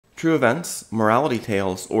true events, morality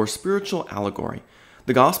tales, or spiritual allegory.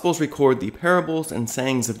 The Gospels record the parables and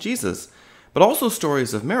sayings of Jesus, but also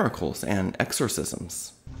stories of miracles and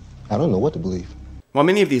exorcisms. I don't know what to believe. While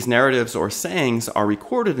many of these narratives or sayings are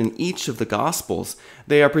recorded in each of the Gospels,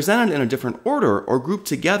 they are presented in a different order or grouped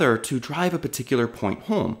together to drive a particular point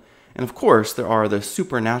home. And of course, there are the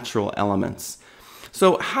supernatural elements.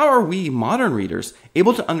 So how are we modern readers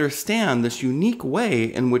able to understand this unique way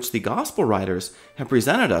in which the Gospel writers have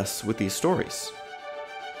presented us with these stories?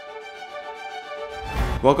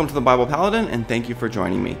 Welcome to the Bible Paladin, and thank you for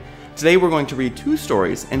joining me. Today we're going to read two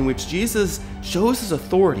stories in which Jesus shows his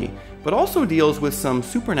authority, but also deals with some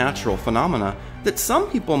supernatural phenomena that some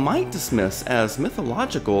people might dismiss as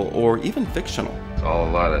mythological or even fictional. It's all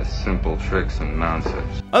a lot of simple tricks and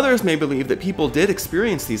nonsense. Others may believe that people did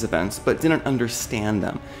experience these events but didn't understand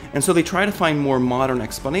them, and so they try to find more modern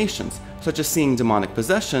explanations, such as seeing demonic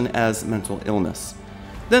possession as mental illness.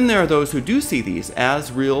 Then there are those who do see these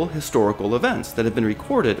as real historical events that have been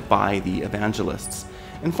recorded by the evangelists.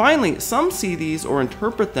 And finally, some see these or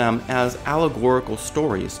interpret them as allegorical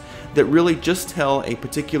stories that really just tell a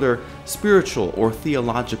particular spiritual or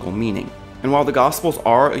theological meaning. And while the Gospels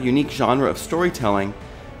are a unique genre of storytelling,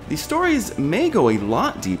 these stories may go a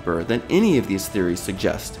lot deeper than any of these theories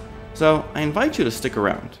suggest. So I invite you to stick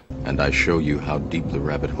around. And I show you how deep the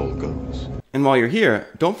rabbit hole goes. And while you're here,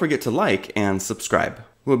 don't forget to like and subscribe.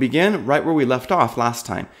 We'll begin right where we left off last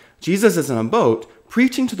time. Jesus is in a boat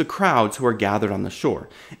preaching to the crowds who are gathered on the shore.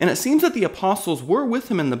 And it seems that the apostles were with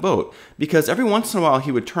him in the boat because every once in a while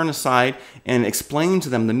he would turn aside and explain to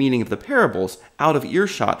them the meaning of the parables out of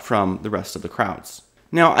earshot from the rest of the crowds.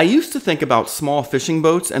 Now, I used to think about small fishing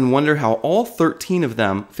boats and wonder how all 13 of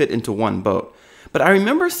them fit into one boat. But I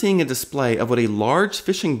remember seeing a display of what a large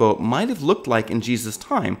fishing boat might have looked like in Jesus'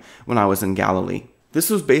 time when I was in Galilee. This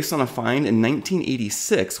was based on a find in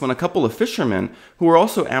 1986 when a couple of fishermen, who were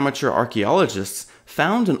also amateur archaeologists,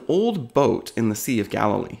 found an old boat in the Sea of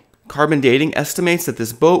Galilee. Carbon dating estimates that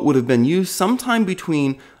this boat would have been used sometime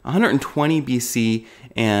between 120 BC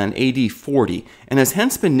and AD 40 and has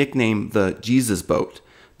hence been nicknamed the Jesus boat.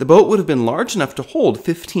 The boat would have been large enough to hold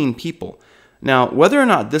 15 people. Now, whether or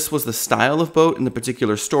not this was the style of boat in the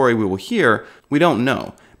particular story we will hear, we don't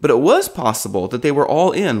know, but it was possible that they were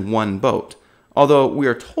all in one boat, although we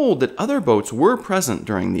are told that other boats were present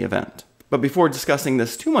during the event. But before discussing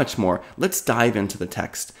this too much more, let's dive into the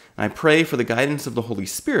text. I pray for the guidance of the Holy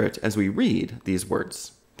Spirit as we read these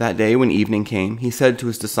words. That day when evening came, he said to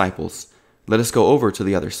his disciples, "Let us go over to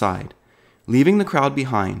the other side." Leaving the crowd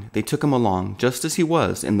behind, they took him along just as he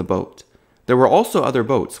was in the boat. There were also other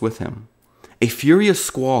boats with him. A furious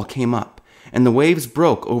squall came up, and the waves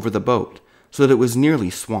broke over the boat, so that it was nearly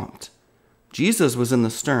swamped. Jesus was in the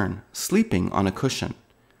stern, sleeping on a cushion.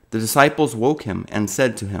 The disciples woke him and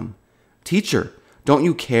said to him, "Teacher, don't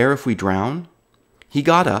you care if we drown?" He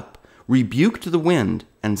got up, rebuked the wind,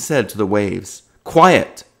 and said to the waves,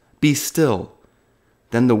 "Quiet, be still."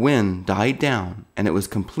 Then the wind died down, and it was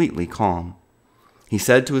completely calm. He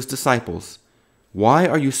said to his disciples, "Why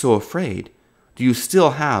are you so afraid? Do you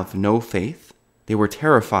still have no faith?" They were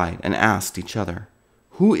terrified and asked each other,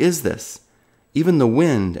 "Who is this? Even the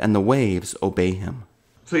wind and the waves obey him."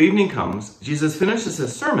 So evening comes, Jesus finishes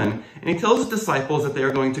his sermon, and he tells his disciples that they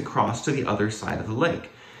are going to cross to the other side of the lake.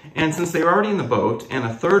 And since they were already in the boat, and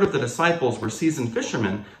a third of the disciples were seasoned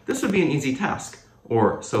fishermen, this would be an easy task,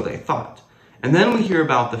 or so they thought. And then we hear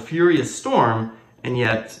about the furious storm, and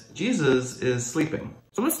yet Jesus is sleeping.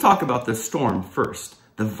 So let's talk about this storm first,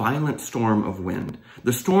 the violent storm of wind,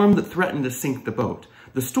 the storm that threatened to sink the boat,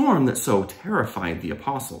 the storm that so terrified the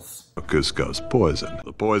apostles. Cusco's poison.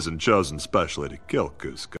 The poison chosen specially to kill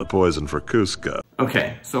Cusco. The poison for Cusco.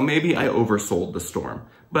 Okay, so maybe I oversold the storm,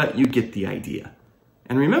 but you get the idea.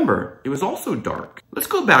 And remember, it was also dark. Let's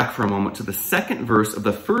go back for a moment to the second verse of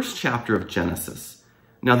the first chapter of Genesis.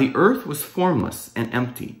 Now the earth was formless and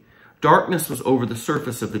empty. Darkness was over the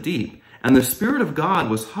surface of the deep, and the Spirit of God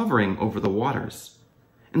was hovering over the waters.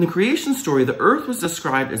 In the creation story, the earth was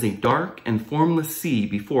described as a dark and formless sea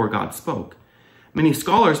before God spoke. Many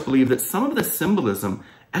scholars believe that some of the symbolism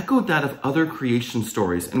echoed that of other creation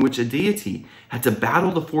stories in which a deity had to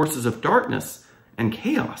battle the forces of darkness and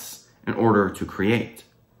chaos in order to create.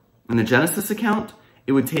 In the Genesis account,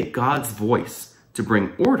 it would take God's voice to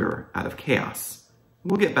bring order out of chaos.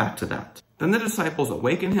 We'll get back to that. Then the disciples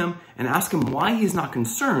awaken him and ask him why he's not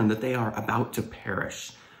concerned that they are about to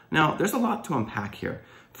perish. Now, there's a lot to unpack here.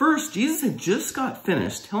 First, Jesus had just got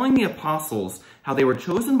finished telling the apostles how they were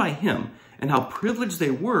chosen by him and how privileged they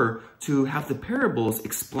were to have the parables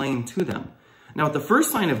explained to them. Now, at the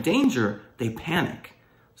first sign of danger, they panic.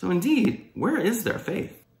 So indeed, where is their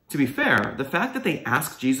faith? To be fair, the fact that they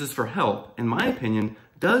ask Jesus for help, in my opinion,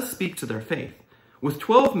 does speak to their faith. With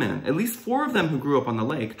 12 men, at least 4 of them who grew up on the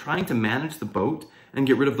lake, trying to manage the boat and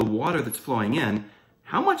get rid of the water that's flowing in,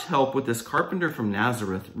 how much help would this carpenter from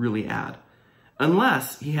Nazareth really add?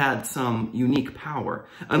 Unless he had some unique power,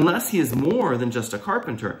 unless he is more than just a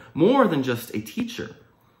carpenter, more than just a teacher.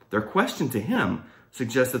 Their question to him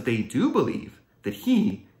suggests that they do believe that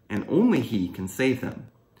he and only he can save them.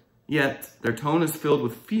 Yet their tone is filled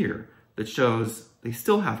with fear that shows they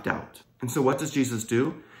still have doubt. And so what does Jesus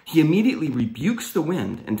do? He immediately rebukes the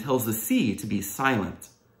wind and tells the sea to be silent.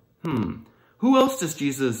 Who else does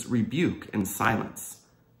Jesus rebuke and silence?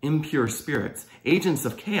 Impure spirits, agents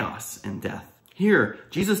of chaos and death. Here,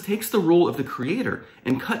 Jesus takes the role of the creator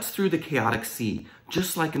and cuts through the chaotic sea,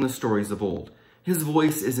 just like in the stories of old. His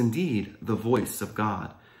voice is indeed the voice of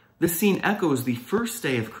God. This scene echoes the first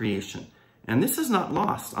day of creation, and this is not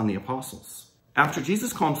lost on the apostles. After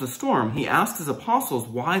Jesus calms the storm, he asks his apostles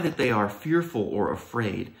why that they are fearful or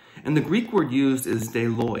afraid. And the Greek word used is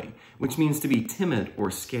deiloi, which means to be timid or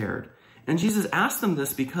scared. And Jesus asks them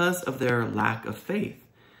this because of their lack of faith.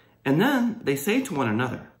 And then they say to one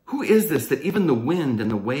another, "Who is this that even the wind and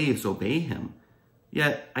the waves obey him?"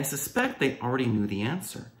 Yet I suspect they already knew the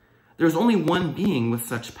answer. There's only one being with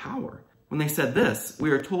such power. When they said this, we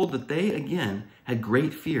are told that they again had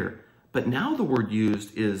great fear. But now the word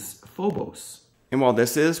used is phobos. And while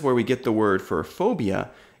this is where we get the word for phobia,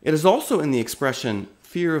 it is also in the expression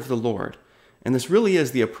fear of the Lord. And this really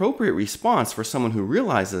is the appropriate response for someone who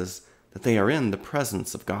realizes that they are in the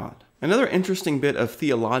presence of God. Another interesting bit of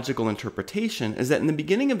theological interpretation is that in the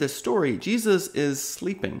beginning of this story, Jesus is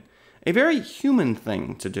sleeping, a very human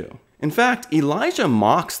thing to do. In fact, Elijah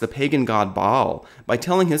mocks the pagan god Baal by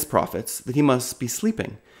telling his prophets that he must be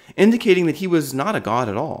sleeping, indicating that he was not a god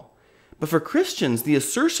at all. But for Christians, the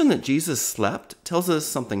assertion that Jesus slept tells us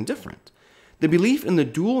something different. The belief in the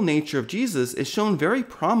dual nature of Jesus is shown very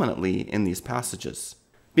prominently in these passages.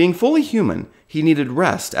 Being fully human, he needed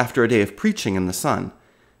rest after a day of preaching in the sun.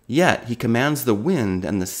 Yet he commands the wind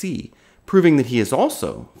and the sea, proving that he is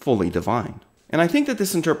also fully divine. And I think that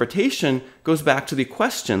this interpretation goes back to the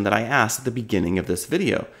question that I asked at the beginning of this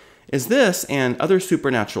video. Is this and other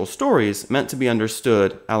supernatural stories meant to be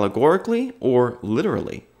understood allegorically or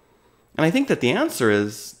literally? And I think that the answer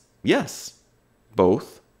is yes,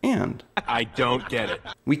 both and. I don't get it.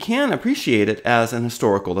 We can appreciate it as an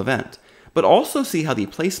historical event, but also see how the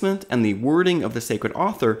placement and the wording of the sacred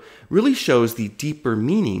author really shows the deeper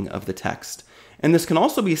meaning of the text. And this can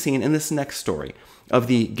also be seen in this next story of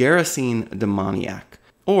the Gerasene demoniac,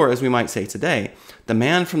 or as we might say today, the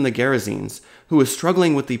man from the Gerasenes who is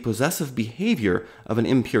struggling with the possessive behavior of an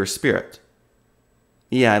impure spirit.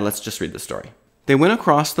 Yeah, let's just read the story. They went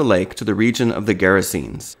across the lake to the region of the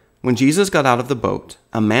Gerasenes. When Jesus got out of the boat,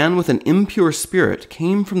 a man with an impure spirit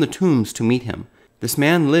came from the tombs to meet him. This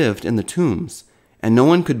man lived in the tombs, and no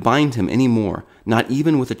one could bind him any more, not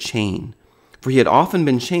even with a chain. For he had often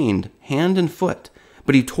been chained hand and foot,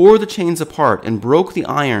 but he tore the chains apart and broke the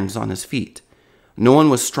irons on his feet. No one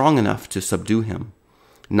was strong enough to subdue him.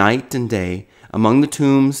 Night and day, among the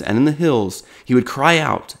tombs and in the hills, he would cry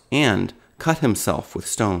out and cut himself with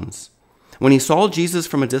stones. When he saw Jesus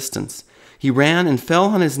from a distance, he ran and fell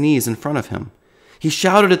on his knees in front of him. He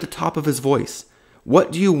shouted at the top of his voice,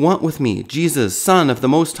 "What do you want with me, Jesus, Son of the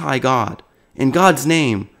Most High God? In God's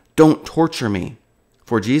name, don't torture me."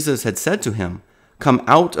 For Jesus had said to him, "Come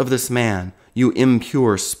out of this man, you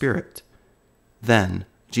impure spirit." Then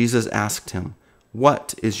Jesus asked him,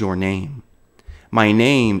 "What is your name?" "My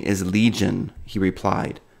name is Legion," he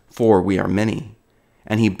replied, "for we are many."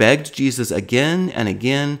 And he begged Jesus again and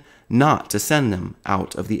again not to send them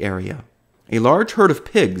out of the area. A large herd of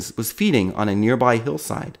pigs was feeding on a nearby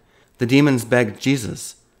hillside. The demons begged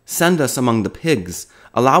Jesus, "Send us among the pigs,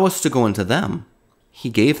 allow us to go into them." He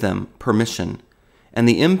gave them permission, and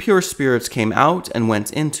the impure spirits came out and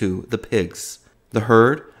went into the pigs. The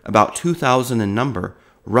herd, about 2,000 in number,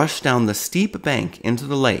 rushed down the steep bank into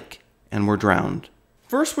the lake and were drowned.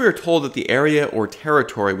 First, we are told that the area or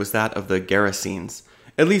territory was that of the Gerasenes.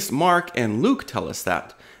 At least Mark and Luke tell us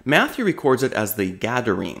that. Matthew records it as the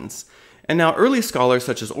Gadarenes. And now early scholars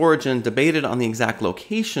such as Origen debated on the exact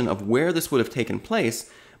location of where this would have taken place,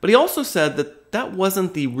 but he also said that that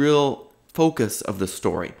wasn't the real focus of the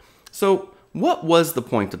story. So what was the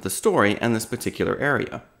point of the story and this particular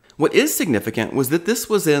area? What is significant was that this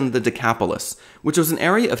was in the Decapolis, which was an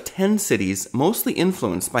area of 10 cities mostly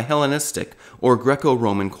influenced by Hellenistic or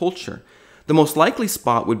Greco-Roman culture. The most likely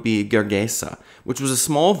spot would be Gergesa, which was a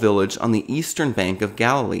small village on the eastern bank of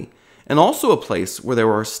Galilee, and also a place where there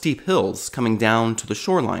were steep hills coming down to the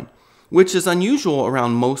shoreline. which is unusual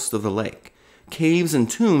around most of the lake. Caves and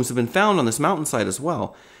tombs have been found on this mountainside as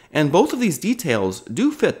well, and both of these details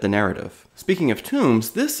do fit the narrative. Speaking of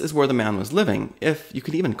tombs, this is where the man was living, if you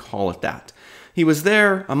could even call it that. He was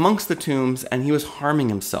there amongst the tombs, and he was harming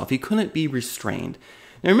himself. He couldn't be restrained.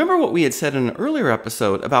 Now remember what we had said in an earlier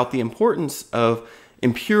episode about the importance of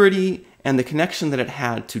impurity and the connection that it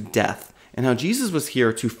had to death, and how Jesus was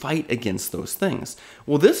here to fight against those things.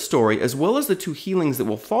 Well, this story, as well as the two healings that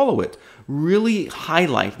will follow it, really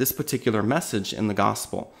highlight this particular message in the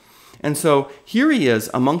gospel. And so here he is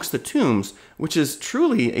amongst the tombs, which is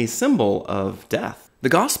truly a symbol of death. The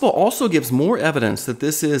gospel also gives more evidence that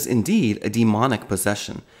this is indeed a demonic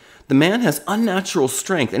possession. The man has unnatural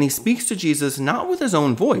strength, and he speaks to Jesus not with his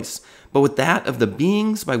own voice, but with that of the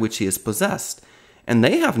beings by which he is possessed. And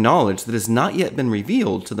they have knowledge that has not yet been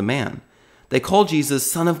revealed to the man. They call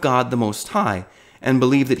Jesus Son of God the Most High, and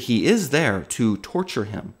believe that he is there to torture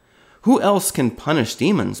him. Who else can punish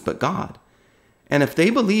demons but God? And if they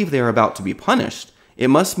believe they are about to be punished, it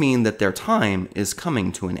must mean that their time is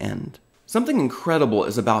coming to an end. Something incredible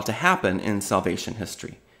is about to happen in salvation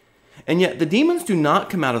history. And yet the demons do not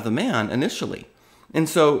come out of the man initially. And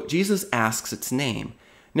so Jesus asks its name.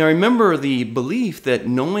 Now remember the belief that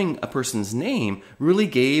knowing a person's name really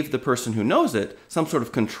gave the person who knows it some sort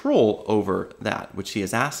of control over that which he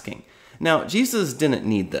is asking. Now Jesus didn't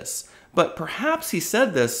need this, but perhaps he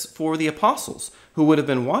said this for the apostles who would have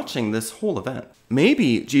been watching this whole event.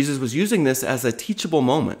 Maybe Jesus was using this as a teachable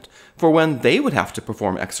moment for when they would have to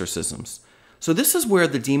perform exorcisms. So this is where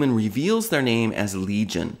the demon reveals their name as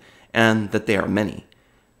Legion, and that they are many.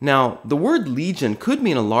 Now, the word legion could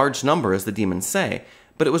mean a large number, as the demons say,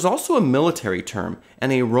 but it was also a military term,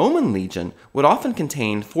 and a Roman legion would often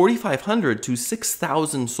contain 4,500 to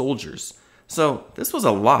 6,000 soldiers. So this was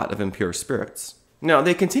a lot of impure spirits. Now,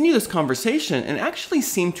 they continue this conversation and actually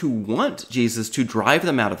seem to want Jesus to drive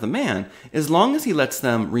them out of the man as long as he lets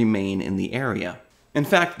them remain in the area. In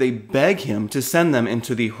fact, they beg him to send them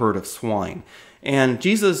into the herd of swine. And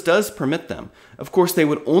Jesus does permit them. Of course, they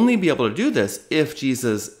would only be able to do this if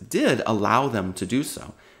Jesus did allow them to do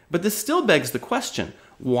so. But this still begs the question,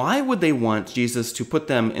 why would they want Jesus to put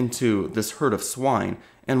them into this herd of swine?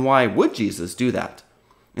 And why would Jesus do that?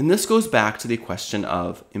 And this goes back to the question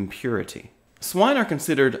of impurity. Swine are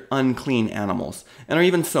considered unclean animals, and are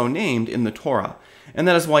even so named in the Torah. And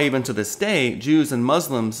that is why even to this day, Jews and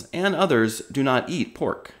Muslims and others do not eat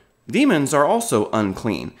pork. Demons are also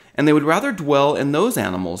unclean, and they would rather dwell in those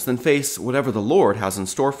animals than face whatever the Lord has in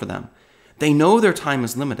store for them. They know their time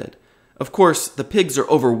is limited. Of course, the pigs are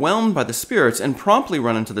overwhelmed by the spirits and promptly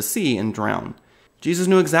run into the sea and drown. Jesus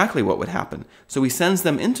knew exactly what would happen, so he sends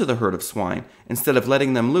them into the herd of swine instead of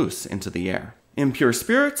letting them loose into the air. Impure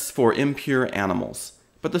spirits for impure animals.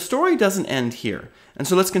 But the story doesn't end here, and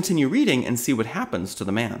so let's continue reading and see what happens to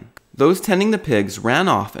the man. Those tending the pigs ran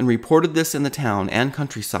off and reported this in the town and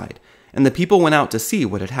countryside, and the people went out to see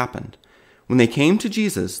what had happened. When they came to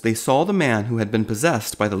Jesus, they saw the man who had been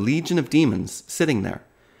possessed by the legion of demons sitting there,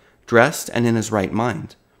 dressed and in his right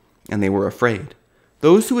mind, and they were afraid.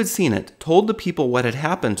 Those who had seen it told the people what had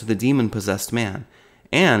happened to the demon-possessed man,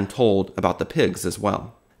 and told about the pigs as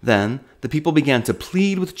well. Then the people began to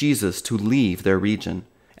plead with Jesus to leave their region.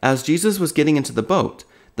 As Jesus was getting into the boat,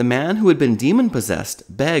 the man who had been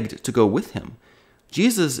demon-possessed begged to go with him.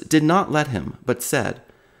 Jesus did not let him, but said,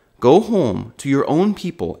 "Go home to your own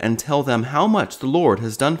people and tell them how much the Lord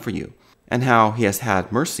has done for you, and how he has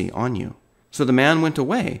had mercy on you." So the man went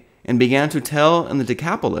away and began to tell in the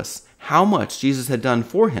Decapolis how much Jesus had done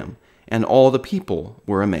for him, and all the people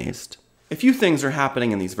were amazed. A few things are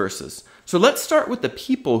happening in these verses. So let's start with the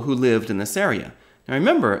people who lived in this area. Now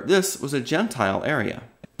remember, this was a Gentile area.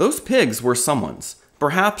 Those pigs were someone's,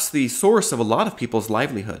 perhaps the source of a lot of people's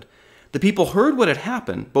livelihood. The people heard what had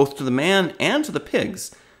happened, both to the man and to the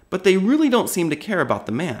pigs, but they really don't seem to care about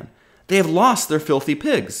the man. They have lost their filthy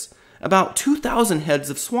pigs, about 2,000 heads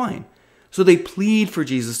of swine. So they plead for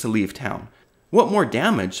Jesus to leave town. What more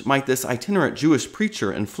damage might this itinerant Jewish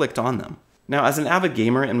preacher inflict on them? Now, as an avid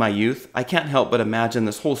gamer in my youth, I can't help but imagine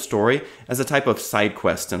this whole story as a type of side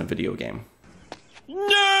quest in a video game. Nerd!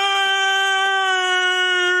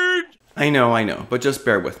 I know, but just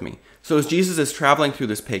bear with me. So as Jesus is traveling through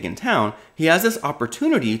this pagan town, he has this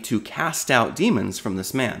opportunity to cast out demons from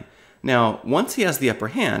this man. Now, once he has the upper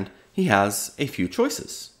hand, he has a few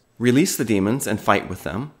choices. Release the demons and fight with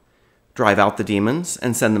them. Drive out the demons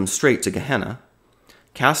and send them straight to Gehenna.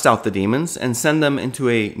 Cast out the demons and send them into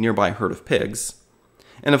a nearby herd of pigs.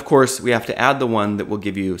 And of course, we have to add the one that will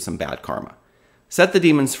give you some bad karma. Set the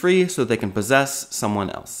demons free so they can possess someone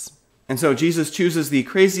else. And so Jesus chooses the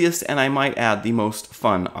craziest and I might add the most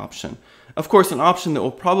fun option. Of course, an option that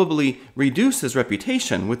will probably reduce his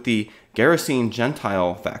reputation with the Gerasene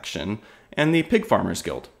Gentile faction and the Pig Farmers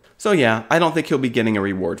Guild. So yeah, I don't think he'll be getting a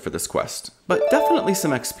reward for this quest, but definitely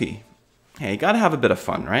some XP. Hey, gotta have a bit of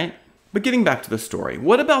fun, right? But getting back to the story,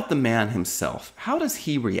 what about the man himself? How does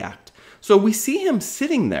he react? So we see him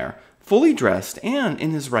sitting there, fully dressed and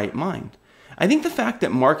in his right mind. I think the fact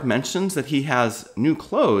that Mark mentions that he has new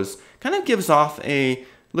clothes kind of gives off a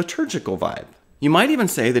liturgical vibe. You might even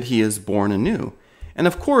say that he is born anew. And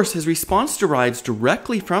of course, his response derives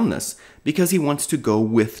directly from this because he wants to go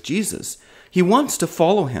with Jesus. He wants to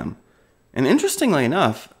follow him. And interestingly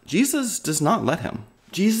enough, Jesus does not let him.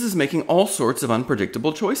 Jesus is making all sorts of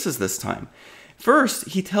unpredictable choices this time. First,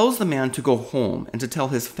 he tells the man to go home and to tell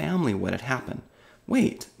his family what had happened.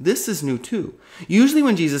 Wait, this is new too. Usually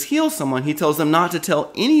when Jesus heals someone, he tells them not to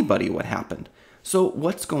tell anybody what happened. So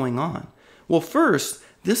what's going on? Well, first,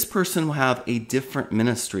 this person will have a different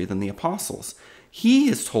ministry than the apostles. He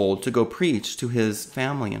is told to go preach to his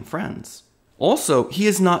family and friends. Also, he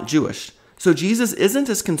is not Jewish, so Jesus isn't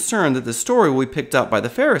as concerned that the story will be picked up by the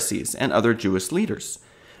Pharisees and other Jewish leaders.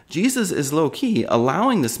 Jesus is low-key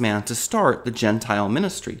allowing this man to start the Gentile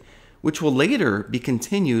ministry, which will later be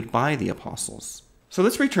continued by the apostles. So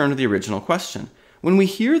let's return to the original question. When we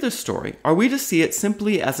hear this story, are we to see it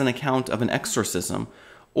simply as an account of an exorcism,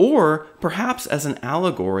 or perhaps as an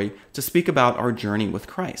allegory to speak about our journey with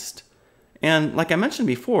Christ? And like I mentioned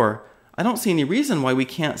before, I don't see any reason why we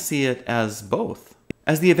can't see it as both.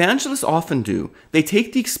 As the evangelists often do, they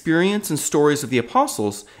take the experience and stories of the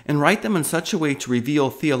apostles and write them in such a way to reveal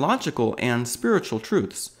theological and spiritual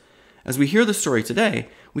truths. As we hear the story today,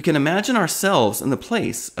 we can imagine ourselves in the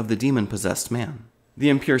place of the demon-possessed man. The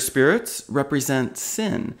impure spirits represent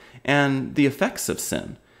sin and the effects of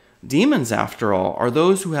sin. Demons, after all, are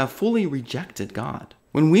those who have fully rejected God.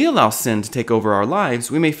 When we allow sin to take over our lives,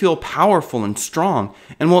 we may feel powerful and strong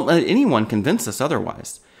and won't let anyone convince us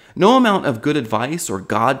otherwise. No amount of good advice or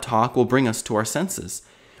God talk will bring us to our senses.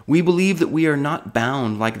 We believe that we are not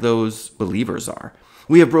bound like those believers are.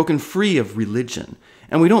 We have broken free of religion,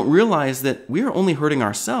 and we don't realize that we are only hurting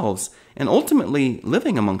ourselves and ultimately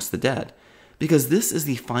living amongst the dead, because this is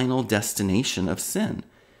the final destination of sin.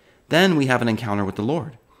 Then we have an encounter with the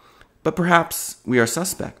Lord. But perhaps we are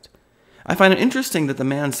suspect. I find it interesting that the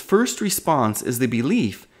man's first response is the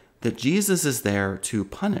belief that Jesus is there to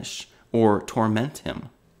punish or torment him.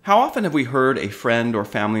 How often have we heard a friend or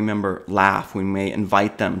family member laugh when we may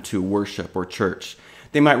invite them to worship or church?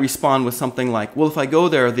 They might respond with something like, well, if I go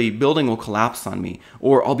there, the building will collapse on me,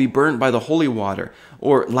 or I'll be burnt by the holy water,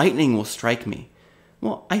 or lightning will strike me.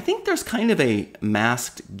 Well, I think there's kind of a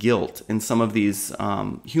masked guilt in some of these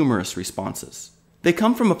humorous responses. They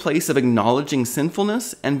come from a place of acknowledging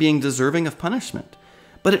sinfulness and being deserving of punishment,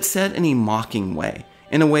 but it's said in a mocking way,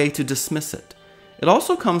 in a way to dismiss it. It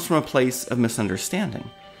also comes from a place of misunderstanding.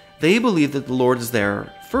 They believe that the Lord is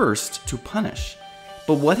there first to punish.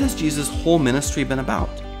 But what has Jesus' whole ministry been about?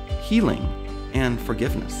 Healing and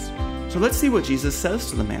forgiveness. So let's see what Jesus says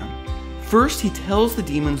to the man. First, he tells the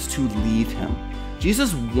demons to leave him.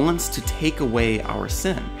 Jesus wants to take away our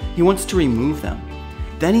sin. He wants to remove them.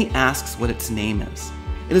 Then he asks what its name is.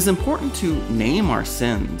 It is important to name our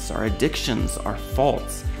sins, our addictions, our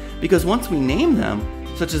faults, because once we name them,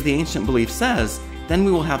 such as the ancient belief says, then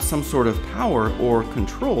we will have some sort of power or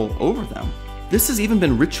control over them. This has even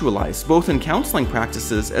been ritualized, both in counseling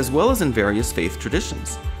practices as well as in various faith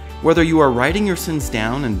traditions. Whether you are writing your sins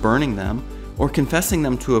down and burning them, or confessing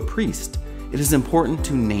them to a priest, it is important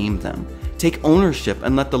to name them, take ownership,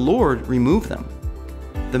 and let the Lord remove them.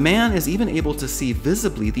 The man is even able to see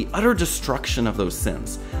visibly the utter destruction of those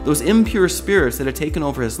sins, those impure spirits that had taken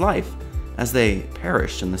over his life as they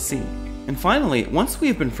perished in the sea. And finally, once we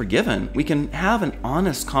have been forgiven, we can have an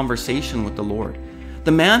honest conversation with the Lord.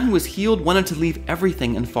 The man who was healed wanted to leave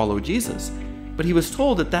everything and follow Jesus, but he was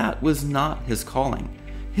told that that was not his calling.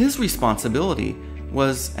 His responsibility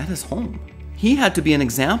was at his home. He had to be an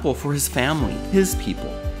example for his family, his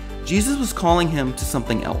people. Jesus was calling him to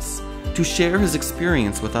something else, to share his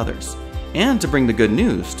experience with others, and to bring the good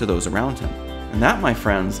news to those around him. And that, my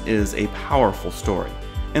friends, is a powerful story,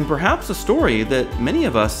 and perhaps a story that many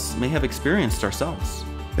of us may have experienced ourselves.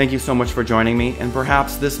 Thank you so much for joining me, and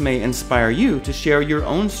perhaps this may inspire you to share your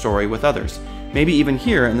own story with others, maybe even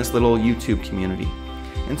here in this little YouTube community.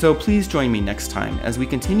 And so please join me next time as we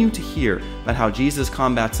continue to hear about how Jesus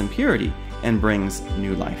combats impurity and brings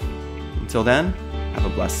new life. Until then, have a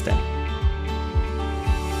blessed day.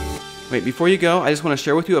 Wait, before you go, I just want to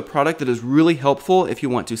share with you a product that is really helpful if you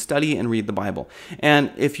want to study and read the Bible.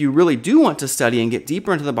 And if you really do want to study and get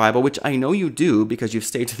deeper into the Bible, which I know you do because you've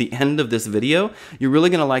stayed to the end of this video, you're really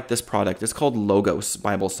going to like this product. It's called Logos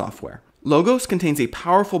Bible Software. Logos contains a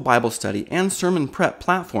powerful Bible study and sermon prep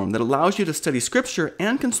platform that allows you to study scripture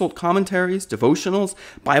and consult commentaries, devotionals,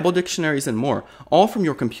 Bible dictionaries, and more, all from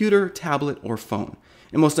your computer, tablet, or phone.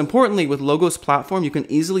 And most importantly, with Logos platform, you can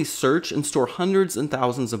easily search and store hundreds and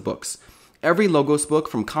thousands of books. Every Logos book,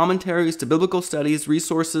 from commentaries to biblical studies,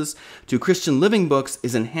 resources, to Christian living books,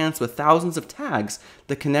 is enhanced with thousands of tags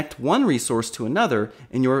that connect one resource to another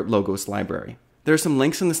in your Logos library. There are some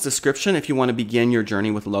links in this description if you want to begin your journey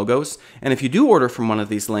with Logos. And if you do order from one of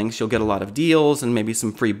these links, you'll get a lot of deals and maybe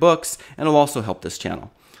some free books, and it'll also help this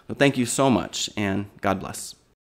channel. So thank you so much, and God bless.